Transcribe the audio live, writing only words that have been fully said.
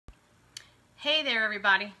Hey there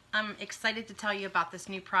everybody, I'm excited to tell you about this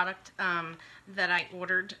new product that I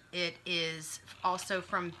ordered. It is also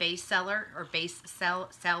from Basesailor or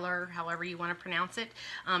Basesailor, however you want to pronounce it.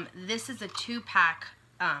 This is a 2-pack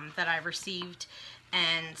that I received,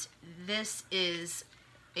 and this is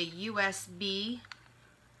a USB-C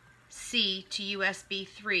to USB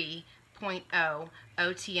 3.0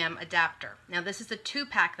 OTM adapter. Now this is a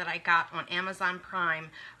 2-pack that I got on Amazon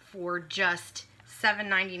Prime for just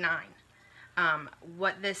 $7.99.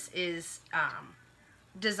 What this is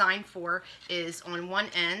designed for is, on one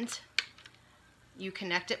end you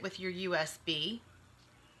connect it with your USB,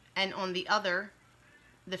 and on the other,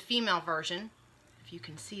 the female version, if you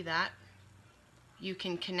can see that, you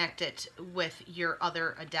can connect it with your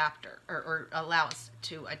other adapter, or allows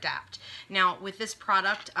to adapt. Now with this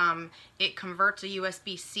product, it converts a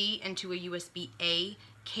USB-C into a USB-A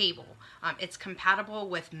cable. It's compatible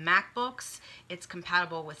with MacBooks, it's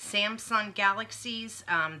compatible with Samsung Galaxies,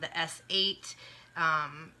 the S8,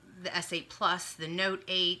 the S8 Plus, the Note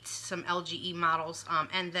 8, some LGE models,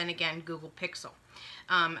 and then again Google Pixel.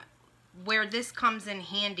 Where this comes in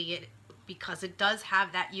handy, because it does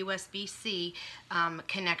have that USB-C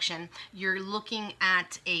connection, you're looking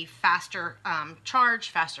at a faster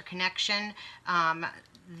charge, faster connection.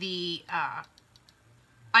 The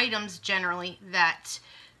items generally that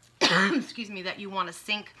excuse me, that you want to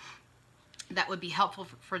sync that would be helpful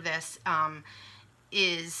for this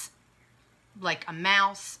is like a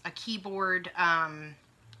mouse, a keyboard,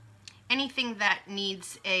 anything that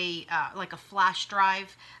needs a like a flash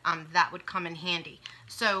drive, that would come in handy.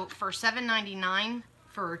 So for $7.99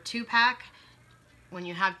 for a 2-pack, when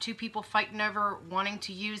you have 2 people fighting over wanting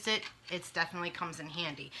to use it, it definitely comes in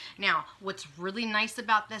handy. Now, what's really nice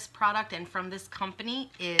about this product and from this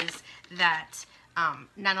company is that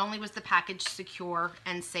not only was the package secure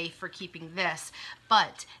and safe for keeping this,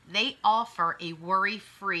 but they offer a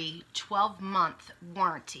worry-free 12-month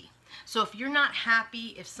warranty. So if you're not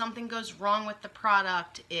happy, if something goes wrong with the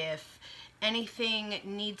product, if anything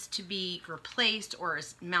needs to be replaced or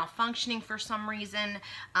is malfunctioning for some reason,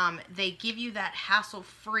 they give you that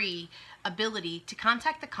hassle-free ability to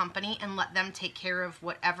contact the company and let them take care of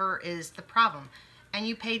whatever is the problem. And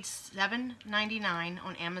you paid $7.99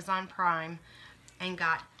 on Amazon Prime and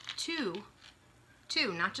got two,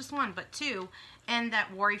 not just one, but 2, and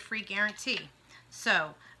that worry-free guarantee.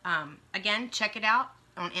 So again, check it out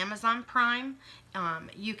on Amazon Prime.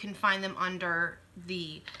 You can find them under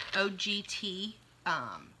the OGT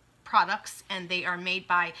products, and they are made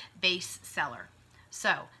by Basesailor.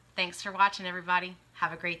 So thanks for watching everybody.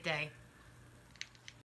 Have a great day.